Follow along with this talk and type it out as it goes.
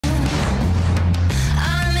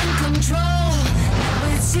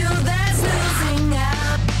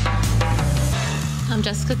I'm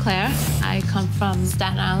Jessica Claire. I come from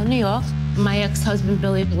Staten Island, New York. My ex-husband,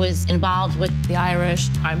 Billy, was involved with the Irish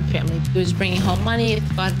crime family. He was bringing home money,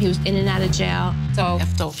 but he was in and out of jail. So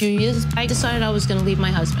after a few years, I decided I was going to leave my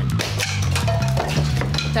husband.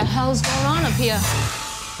 What the hell's going on up here?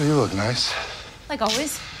 Well, you look nice. Like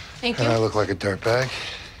always. Thank you. And I look like a dirtbag.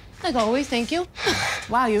 Like always, thank you.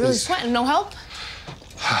 Wow, you're really sweating. No help?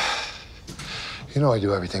 You know I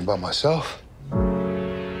do everything by myself.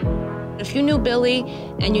 If you knew Billy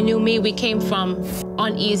and you knew me, we came from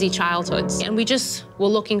uneasy childhoods. And we just were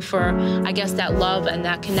looking for, I guess, that love and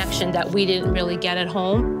that connection that we didn't really get at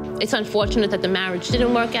home. It's unfortunate that the marriage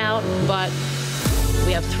didn't work out, but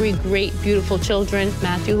we have 3 great, beautiful children.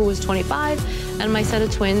 Matthew, who is 25, and my set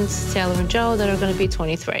of twins, Taylor and Joe, that are gonna be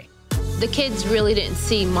 23. The kids really didn't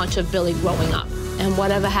see much of Billy growing up. And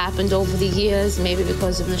whatever happened over the years, maybe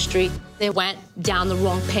because of the street, they went down the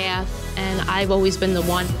wrong path. And I've always been the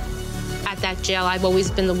one at that jail. I've always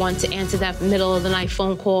been the one to answer that middle of the night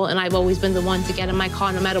phone call. And I've always been the one to get in my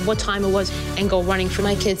car, no matter what time it was, and go running for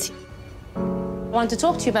my kids. I wanted to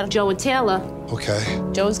talk to you about Joe and Taylor. Okay.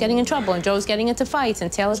 Joe's getting in trouble, and Joe's getting into fights,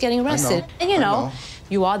 and Taylor's getting arrested. And you know,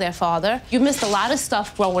 you are their father. You missed a lot of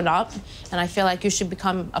stuff growing up, and I feel like you should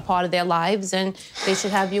become a part of their lives, and they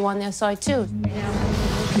should have you on their side, too.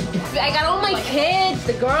 I got all my kids,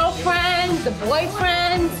 the girlfriends, the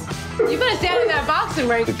boyfriends. You better stand in that boxing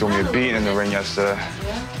ring. They threw me a beating in the ring yesterday.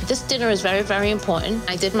 This dinner is very, very important.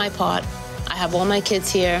 I did my part. I have all my kids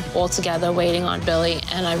here, all together, waiting on Billy,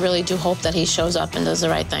 and I really do hope that he shows up and does the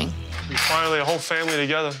right thing. We finally a whole family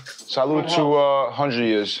together. Salute to 100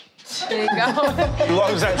 years. There you go. He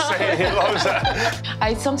loves that saying, he loves that.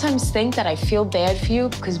 I sometimes think that I feel bad for you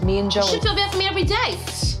because me and Joe... You should feel bad for me every day.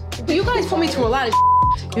 You guys put me through a lot of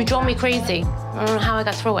You drove me crazy. I don't know how I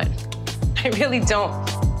got through it. I really don't.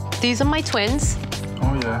 These are my twins.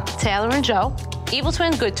 Oh, yeah. Taylor and Joe. Evil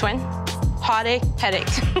twin, good twin. Heartache, headache.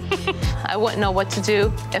 I wouldn't know what to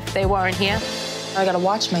do if they weren't here. I gotta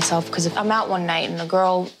watch myself because if I'm out one night and a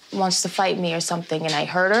girl wants to fight me or something and I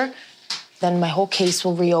hurt her, then my whole case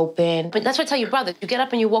will reopen. But that's what I tell your brother. You get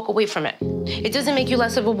up and you walk away from it. It doesn't make you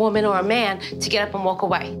less of a woman or a man to get up and walk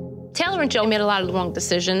away. Taylor and Joe made a lot of the wrong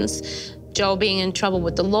decisions. Joe being in trouble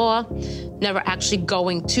with the law, never actually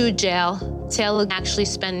going to jail. Taylor actually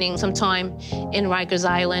spending some time in Rikers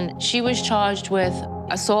Island. She was charged with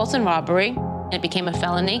assault and robbery. It became a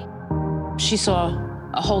felony. She saw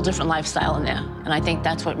a whole different lifestyle in there, and I think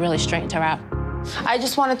that's what really straightened her out. I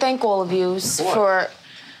just want to thank all of you for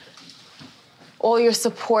all your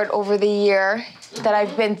support over the year that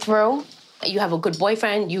I've been through. You have a good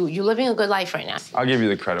boyfriend. You're living a good life right now. I'll give you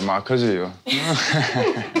the credit, Ma, because of you.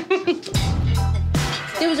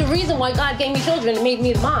 There was a reason why God gave me children and made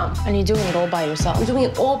me the mom. And you're doing it all by yourself. I'm doing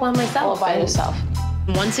it all by myself. All by yourself.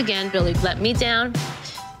 Once again, Billy let me down.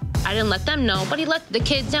 I didn't let them know, but he let the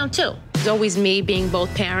kids down, too. It's always me being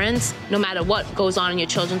both parents. No matter what goes on in your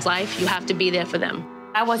children's life, you have to be there for them.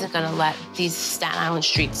 I wasn't gonna let these Staten Island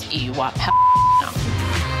streets eat you up. Hell no.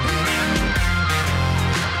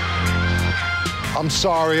 I'm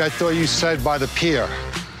sorry, I thought you said by the pier.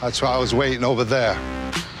 That's why I was waiting over there.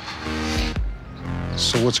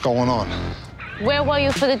 So what's going on? Where were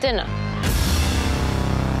you for the dinner?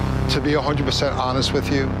 To be 100% honest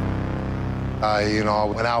with you, I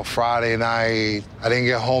went out Friday night. I didn't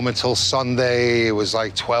get home until Sunday. It was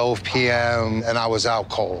like 12 p.m. and I was out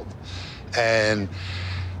cold. And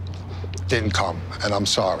didn't come, and I'm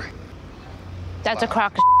sorry. That's a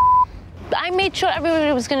crock of I made sure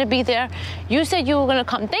everybody was gonna be there. You said you were gonna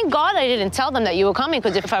come. Thank God I didn't tell them that you were coming,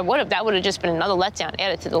 because if I would have, that would have just been another letdown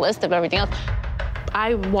added to the list of everything else.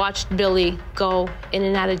 I watched Billy go in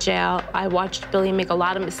and out of jail. I watched Billy make a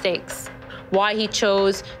lot of mistakes. Why he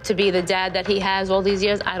chose to be the dad that he has all these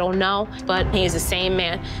years, I don't know, but he is the same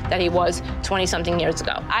man that he was 20-something years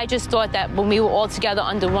ago. I just thought that when we were all together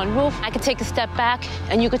under one roof, I could take a step back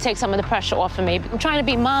and you could take some of the pressure off of me. I'm trying to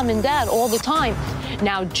be mom and dad all the time.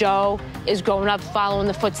 Now Joe is growing up, following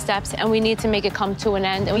the footsteps, and we need to make it come to an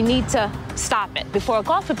end, and we need to stop it before,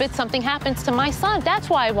 God forbid, something happens to my son. That's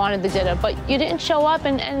why I wanted the dinner, but you didn't show up,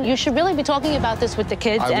 and you should really be talking about this with the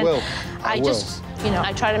kids. I will.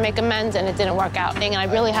 I tried to make amends, and it didn't work out. And I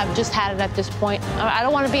really have just had it at this point. I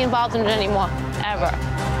don't want to be involved in it anymore, ever,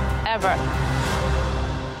 ever.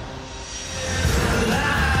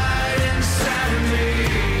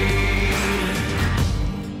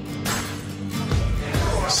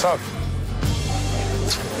 What's up?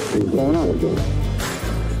 What's going on?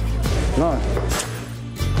 No.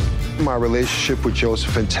 My relationship with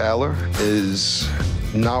Joseph and Taylor is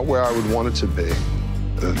not where I would want it to be.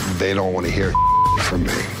 They don't want to hear from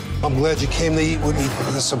me. I'm glad you came to eat with me.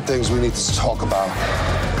 There's some things we need to talk about.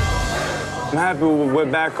 I'm happy we're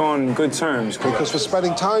back on good terms. Because we're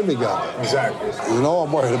spending time together. Exactly. You know,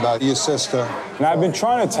 I'm worried about your sister. And I've been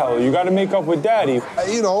trying to tell her, you gotta make up with Daddy.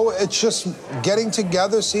 You know, it's just getting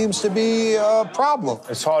together seems to be a problem.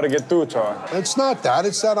 It's hard to get through to her. It's not that.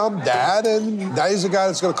 It's that I'm Dad, and Daddy's the guy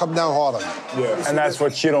that's gonna come down hard on me. Yeah. And that's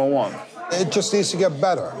what she don't want. It just needs to get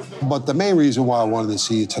better. But the main reason why I wanted to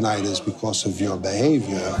see you tonight is because of your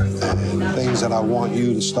behavior and things that I want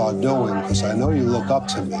you to start doing, because I know you look up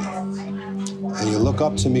to me. And you look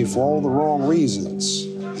up to me for all the wrong reasons.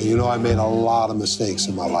 And you know I made a lot of mistakes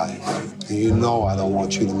in my life. And you know I don't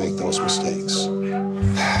want you to make those mistakes.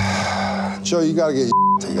 Joe, you gotta get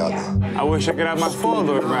your together. I wish I could have my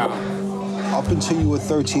father around. Up until you were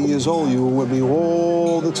 13 years old, you were with me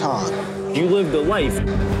all the time. You lived a life.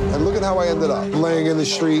 And look at how I ended up, laying in the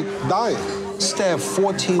street, dying. Stabbed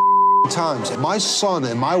 14 times. My son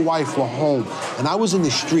and my wife were home, and I was in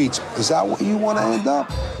the streets. Is that where you want to end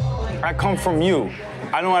up? I come from you.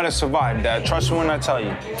 I know how to survive, Dad. Trust me when I tell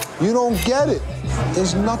you. You don't get it.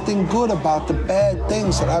 There's nothing good about the bad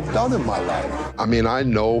things that I've done in my life. I mean, I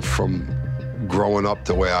know from growing up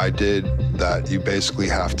the way I did that you basically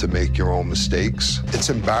have to make your own mistakes. It's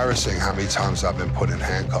embarrassing how many times I've been put in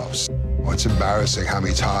handcuffs. It's embarrassing how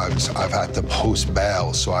many times I've had to post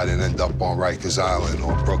bail so I didn't end up on Rikers Island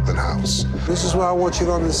or Brooklyn House. This is what I want you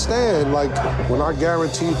to understand. Like, we're not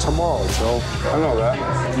guaranteed tomorrow, Joe. I know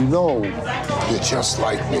that. You know you're just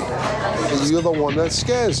like me. And you're the one that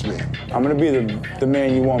scares me. I'm gonna be the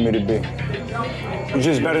man you want me to be. You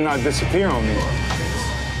just better not disappear on me.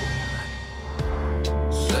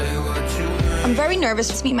 I'm very nervous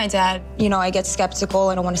to meet my dad. You know, I get skeptical.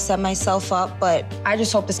 I don't want to set myself up, but I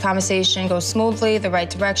just hope this conversation goes smoothly, the right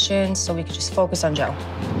direction, so we can just focus on Joe.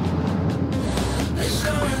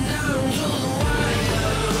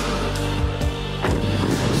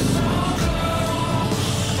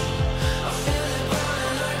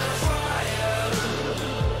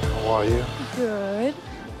 How are you? Good.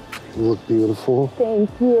 You look beautiful. Thank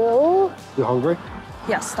you. You hungry?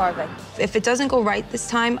 Yeah, starving. If it doesn't go right this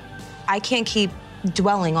time, I can't keep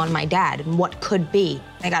dwelling on my dad and what could be.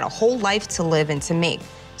 I got a whole life to live and to make.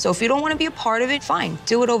 So if you don't want to be a part of it, fine,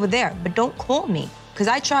 do it over there. But don't call me, because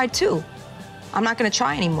I tried too. I'm not going to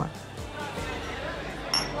try anymore.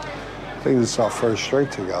 I think this is our first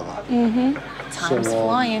straight together. Mm-hmm. Time's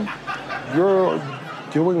flying. You're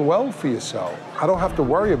doing well for yourself. I don't have to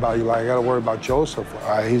worry about you like I got to worry about Joseph.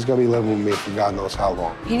 He's going to be living with me for God knows how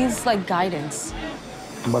long. He needs, like, guidance.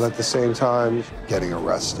 But at the same time, getting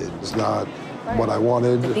arrested is not what I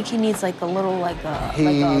wanted. I think he needs, like, a little, like a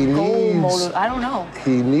goal motive. I don't know.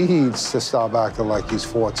 He needs to stop acting like he's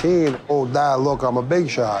 14. Oh, Dad, look, I'm a big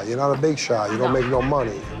shot. You're not a big shot. You don't make no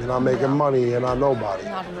money. You're not making money. You're not nobody.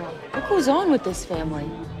 Not at all. What goes on with this family?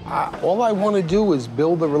 All I want to do is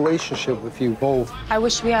build a relationship with you both. I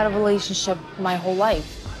wish we had a relationship my whole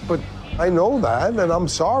life. But I know that, and I'm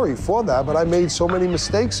sorry for that, but I made so many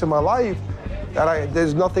mistakes in my life that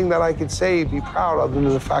there's nothing that I could say, be proud of, other than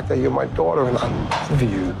the fact that you're my daughter and I love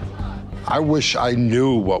you. I wish I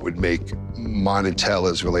knew what would make mine and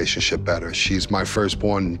Taylor's relationship better. She's my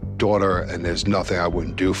firstborn daughter, and there's nothing I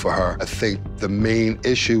wouldn't do for her. I think the main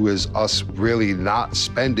issue is us really not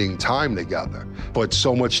spending time together. But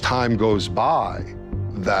so much time goes by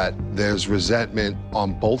that there's resentment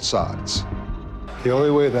on both sides. The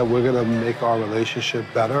only way that we're gonna make our relationship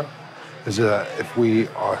better is if we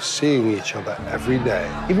are seeing each other every day,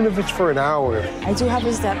 even if it's for an hour. I do have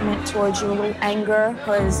resentment towards you, a little anger,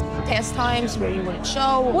 because past times where you wouldn't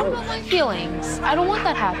show. What about my feelings? I don't want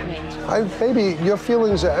that happening. Baby, your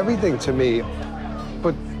feelings are everything to me,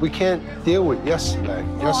 but we can't deal with yesterday.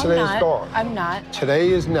 No, Yesterday is gone. I'm not.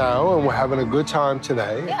 Today is now, and we're having a good time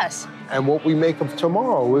today. Yes. And what we make of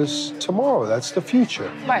tomorrow is tomorrow. That's the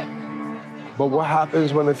future. Right. But what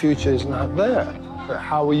happens when the future is not there?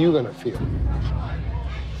 How are you gonna feel?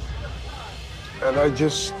 And I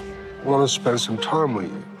just want to spend some time with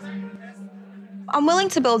you. I'm willing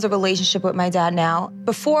to build a relationship with my dad now.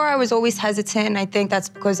 Before, I was always hesitant, and I think that's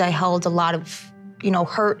because I held a lot of,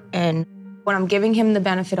 hurt. And when I'm giving him the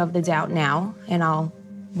benefit of the doubt now, and I'll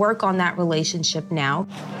work on that relationship now.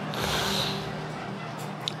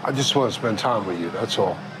 I just want to spend time with you, that's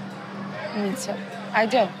all. Me too. I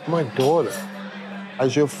do. My daughter,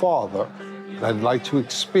 as your father, I'd like to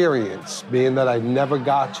experience, being that I never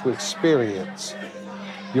got to experience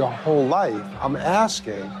your whole life, I'm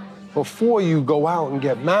asking, before you go out and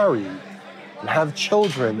get married and have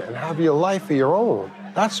children and have your life of your own,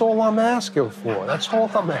 that's all I'm asking for. That's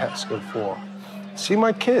all I'm asking for. See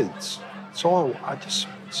my kids. That's all I just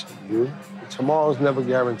want to see you. Tomorrow's never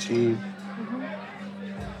guaranteed.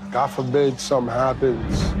 God forbid something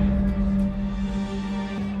happens.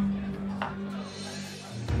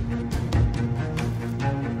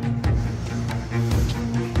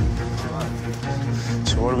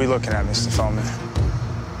 So what are we looking at, Mr. Feldman?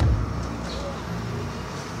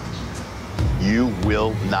 You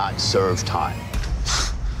will not serve time.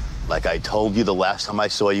 Like I told you the last time I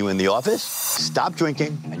saw you in the office, stop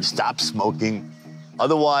drinking and stop smoking.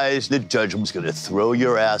 Otherwise, the judge was gonna throw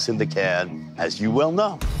your ass in the can, as you well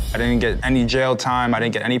know. I didn't get any jail time. I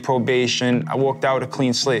didn't get any probation. I walked out with a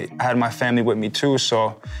clean slate. I had my family with me too,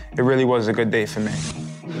 so it really was a good day for me.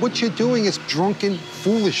 What you're doing is drunken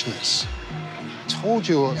foolishness. I told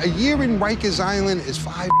you, a year in Rikers Island is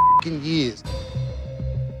 5 years.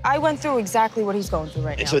 I went through exactly what he's going through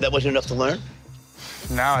right now. So that wasn't enough to learn?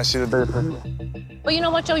 Now I see the bigger picture. But you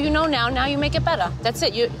know what, Joe? You know now. Now you make it better. That's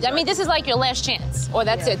it. I mean, this is like your last chance, or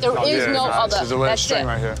that's it. There is no other. This is the last that's string it.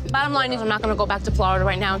 right here. Bottom line is, I'm not going to go back to Florida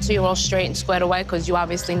right now until you're all straight and squared away, because you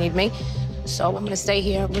obviously need me. So I'm going to stay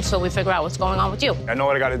here until we figure out what's going on with you. I know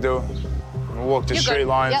what I got to do. I'm gonna walk the straight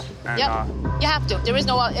line. Yep. And, Yep. You have to. There is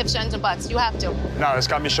no ifs, ands, or buts. You have to. No, it's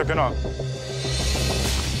got me shooken up.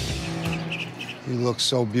 You look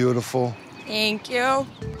so beautiful. Thank you.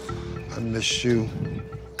 I miss you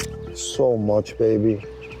so much, baby.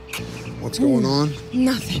 What's going on?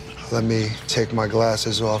 Nothing. Let me take my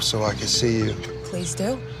glasses off so I can see you. Please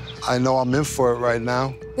do. I know I'm in for it right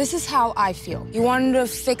now. This is how I feel. You wanted to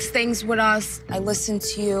fix things with us. I listened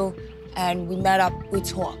to you, and we met up, we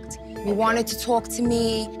talked. You wanted to talk to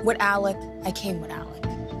me with Alec. I came with Alec.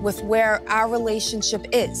 With where our relationship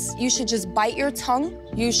is. You should just bite your tongue.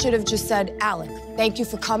 You should have just said, Alec, thank you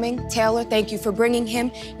for coming. Taylor, thank you for bringing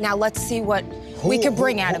him. Now let's see what we could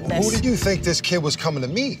bring out of this. Who did you think this kid was coming to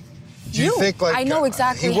meet? Do You. think, like, I know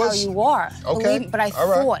exactly how you are. Okay, Believe, but I all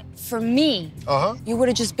right. thought, for me, you would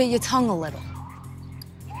have just bit your tongue a little.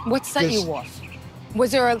 What set This- you off? Was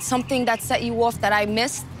there something that set you off that I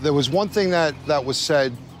missed? There was one thing that was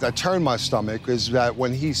said that turned my stomach, is that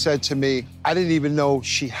when he said to me, I didn't even know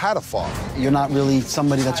she had a father. You're not really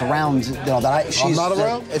somebody that's around, you know, I'm not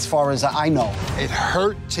around? As far as I know. It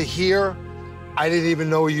hurt to hear. I didn't even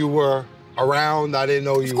know you were around. I didn't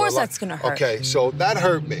know you were. Of course that's gonna hurt. Okay, so that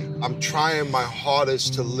hurt me. I'm trying my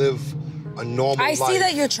hardest to live a normal life. I see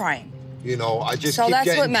that you're trying. You know, I just So keep that's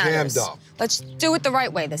what getting matters. jammed up. Let's do it the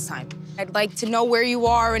right way this time. I'd like to know where you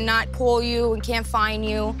are and not call you and can't find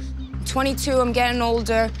you. I'm 22, I'm getting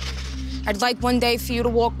older. I'd like one day for you to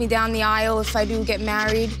walk me down the aisle if I do get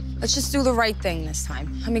married. Let's just do the right thing this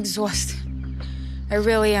time. I'm exhausted. I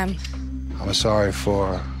really am. I'm sorry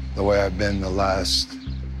for the way I've been the last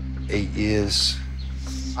 8 years.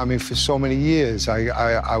 I mean, for so many years,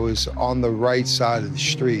 I was on the right side of the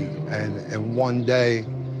street, and one day,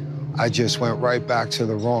 I just went right back to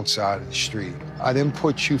the wrong side of the street. I didn't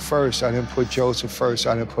put you first. I didn't put Joseph first.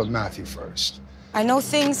 I didn't put Matthew first. I know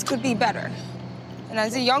things could be better. And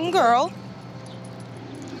as a young girl,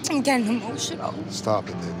 I'm getting emotional. Stop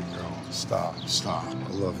it, baby girl. Stop.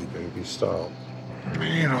 I love you, baby. Stop.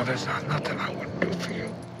 You know, there's not nothing I wouldn't do for you.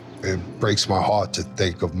 It breaks my heart to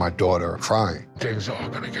think of my daughter crying. Things are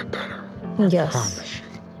gonna get better. Yes. I promise you.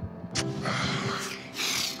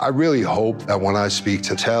 I really hope that when I speak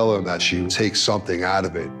to Taylor, that she takes something out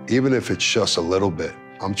of it, even if it's just a little bit.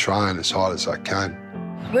 I'm trying as hard as I can.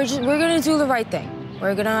 We're gonna do the right thing.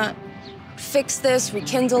 We're gonna fix this,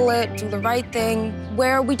 rekindle it, do the right thing,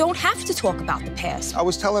 where we don't have to talk about the past. I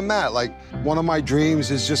was telling Matt, like, one of my dreams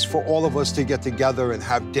is just for all of us to get together and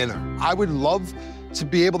have dinner. I would love to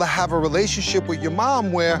be able to have a relationship with your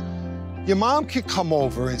mom where your mom could come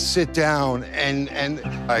over and sit down, and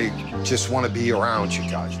I just want to be around you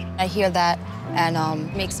guys. I hear that, and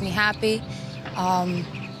makes me happy.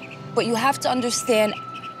 But you have to understand,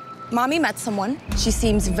 Mommy met someone. She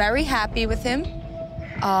seems very happy with him.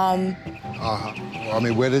 I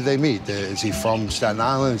mean, where did they meet? Is he from Staten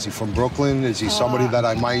Island? Is he from Brooklyn? Is he somebody that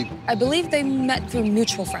I might... I believe they met through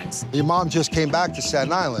mutual friends. Your mom just came back to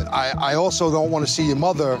Staten Island. I also don't want to see your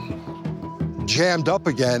mother jammed up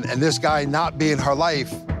again and this guy not be in her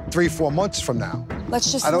life 3-4 months from now.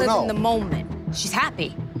 Let's just live in the moment. She's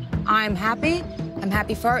happy. I'm happy. I'm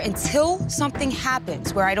happy for her until something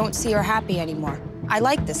happens where I don't see her happy anymore. I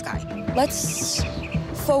like this guy. Let's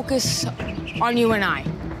focus on you and I.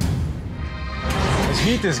 Let's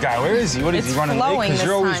meet this guy. Where is he? What is he running late? Because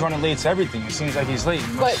you're always running late to everything. It seems like he's late.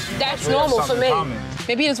 But that's normal for me.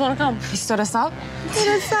 Maybe he doesn't want to come. He stood us up? He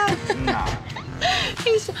stood us up. Nah.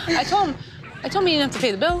 I told him he didn't have to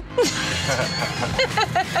pay the bill.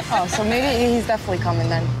 Oh, so maybe he's definitely coming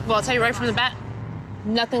then. Well, I'll tell you right from the bat,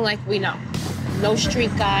 nothing like we know. No street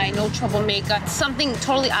guy, no troublemaker. Something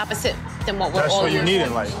totally opposite than what we're That's all what you used need to.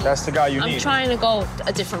 in life. That's the guy you need. I'm trying to go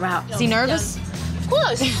a different route. Is he nervous? Of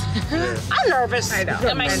course. I'm nervous. I know.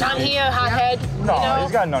 Got my son here, hothead. No, you know?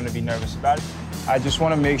 he's got nothing to be nervous about. I just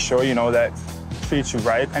want to make sure, you know, that he treats you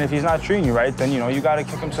right. And if he's not treating you right, then, you know, you got to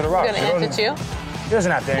kick him to the rocks. You're gonna answer to you? He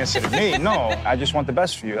doesn't have to answer to me. No, I just want the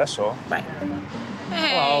best for you, that's all. Right.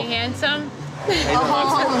 Hey, handsome.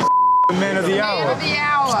 The man of the hour.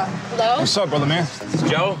 Hello? What's up, brother, man?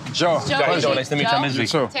 Joe? Joe. Joe. Joe, nice to meet you. I'm Izzy.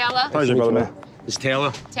 Too. Taylor. Pleasure, brother, man. It's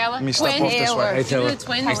Taylor. Taylor. Let me step Twin. off this way. Hey, Taylor. You're the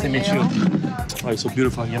twin. Nice to meet you. Oh, you're so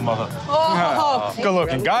beautiful. Your mother. Oh.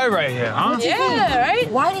 Good-looking guy right here, huh? Yeah, right?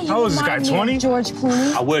 Why do you How old is this guy, 20? George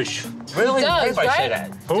Clooney? I wish. Really? Does, If I say right?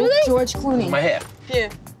 that. Who? George Clooney. My hair. Yeah.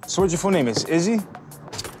 So what's your full name? Is Izzy?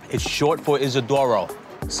 It's short for Isidoro.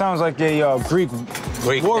 Sounds like a Greek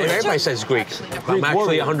Greek. warrior. Everybody says Greek. I'm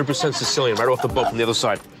actually 100% Sicilian, right off the boat from the other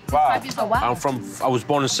side. Wow. I was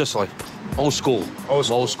born in Sicily. Old school. Old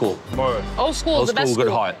school. Old school. Word. Old school Old is the best school, good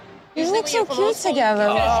school. heart. You look so cute together.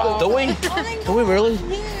 Do we? Do we really?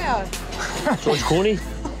 Yeah. George Clooney?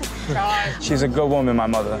 She's a good woman, my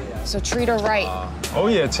mother. So treat her right. Oh,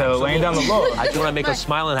 yeah, Taylor, laying down the law. I just want to make her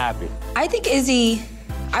smile and happy. I think Izzy,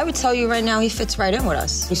 I would tell you right now, he fits right in with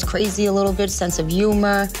us. He's crazy a little bit, sense of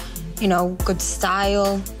humor, you know, good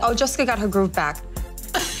style. Oh, Jessica got her groove back.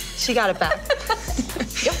 She got it back.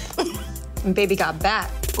 Yep. And baby got back.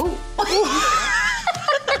 Ooh. I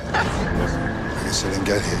guess I didn't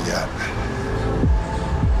get here yet.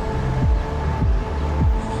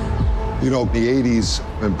 You know, the 80s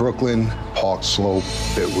in Brooklyn, Park Slope,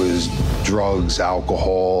 it was drugs,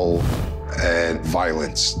 alcohol, and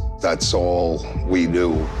violence. That's all we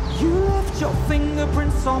knew. You left your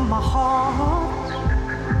fingerprints on my heart.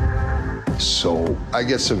 So I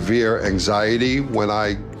get severe anxiety when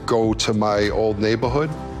I go to my old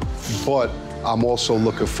neighborhood, but I'm also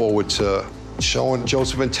looking forward to showing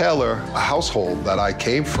Joseph and Taylor a household that I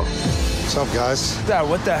came from. What's up, guys? Dad,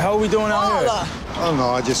 what the hell are we doing out here? I don't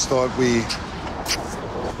know, I just thought we'd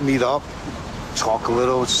meet up, talk a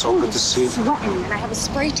little. It's so good to see you. And I have a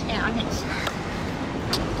spray tan.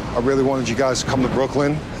 I really wanted you guys to come to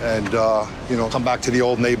Brooklyn and, you know, come back to the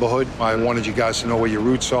old neighborhood. I wanted you guys to know where your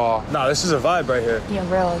roots are. No, this is a vibe right here. Yeah,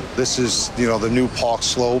 really. This is, you know, the new Park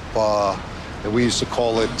Slope. And we used to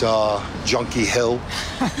call it Junkie Hill.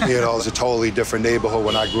 You know, it was a totally different neighborhood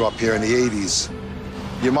when I grew up here in the 80s.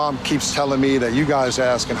 Your mom keeps telling me that you guys are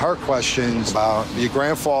asking her questions about your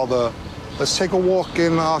grandfather. Let's take a walk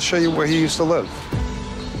and I'll show you where he used to live.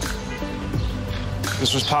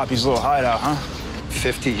 This was Poppy's little hideout, huh?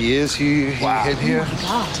 50 years he hid here. Oh my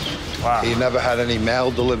God. Wow. He never had any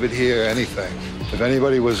mail delivered here, anything. If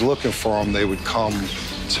anybody was looking for him, they would come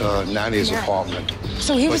to Nanny's apartment.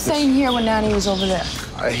 So he was staying here when Nanny was over there?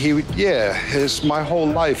 My whole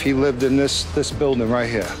life he lived in this building right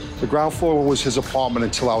here. The ground floor was his apartment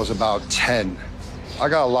until I was about 10. I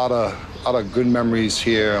got a lot of good memories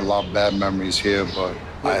here, a lot of bad memories here, but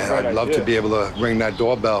I'd love to be able to ring that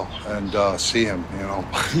doorbell and see him, you know.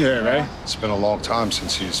 Yeah, right? It's been a long time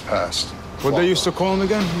since he's passed. What they used to call him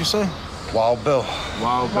again, you say? Wild Bill.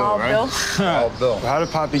 Wild Bill, right? Wild Bill. How did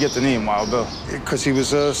Poppy get the name Wild Bill? Because he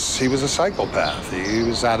was a psychopath. He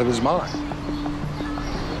was out of his mind.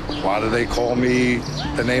 Why do they call me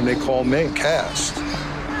the name they call me? Cast.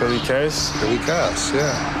 Billy Cast? Billy Cast,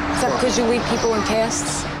 yeah. Is that because you lead people in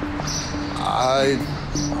casts? I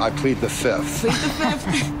plead the fifth. Plead the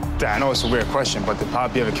fifth? Dad, I know it's a weird question, but did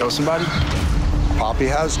Poppy ever kill somebody? Poppy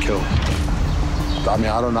has killed. I mean,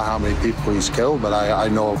 I don't know how many people he's killed, but I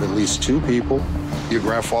know of at least 2 people. Your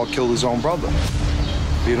grandfather killed his own brother.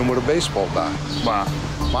 Beat him with a baseball bat. Wow.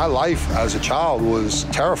 My life as a child was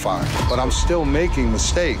terrifying, but I'm still making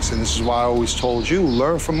mistakes, and this is why I always told you,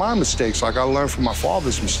 learn from my mistakes like I learned from my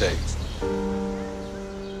father's mistakes.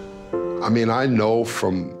 I mean, I know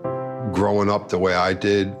from growing up the way I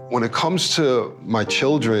did, when it comes to my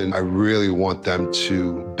children, I really want them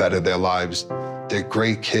to better their lives. They're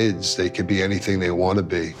great kids. They could be anything they want to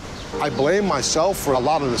be. I blame myself for a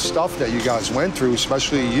lot of the stuff that you guys went through,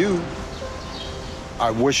 especially you.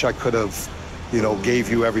 I wish I could have, you know, gave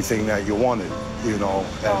you everything that you wanted, you know,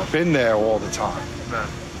 and been there all the time.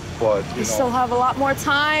 But, you know, still have a lot more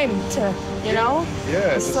time to, you know? Yeah.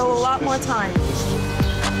 There's still a lot more time.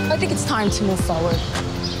 I think it's time to move forward.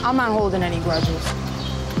 I'm not holding any grudges.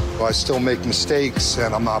 Well, I still make mistakes,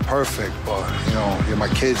 and I'm not perfect, but, you know, you're my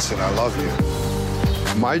kids, and I love you.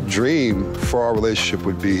 My dream for our relationship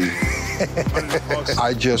would be,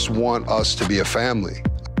 I just want us to be a family.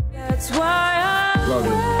 That's why I Love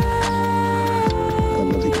you.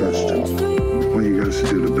 Another question. I want you guys to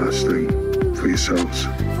do the best thing for yourselves.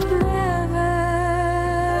 forever.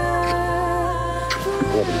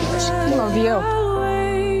 All the best. Love you.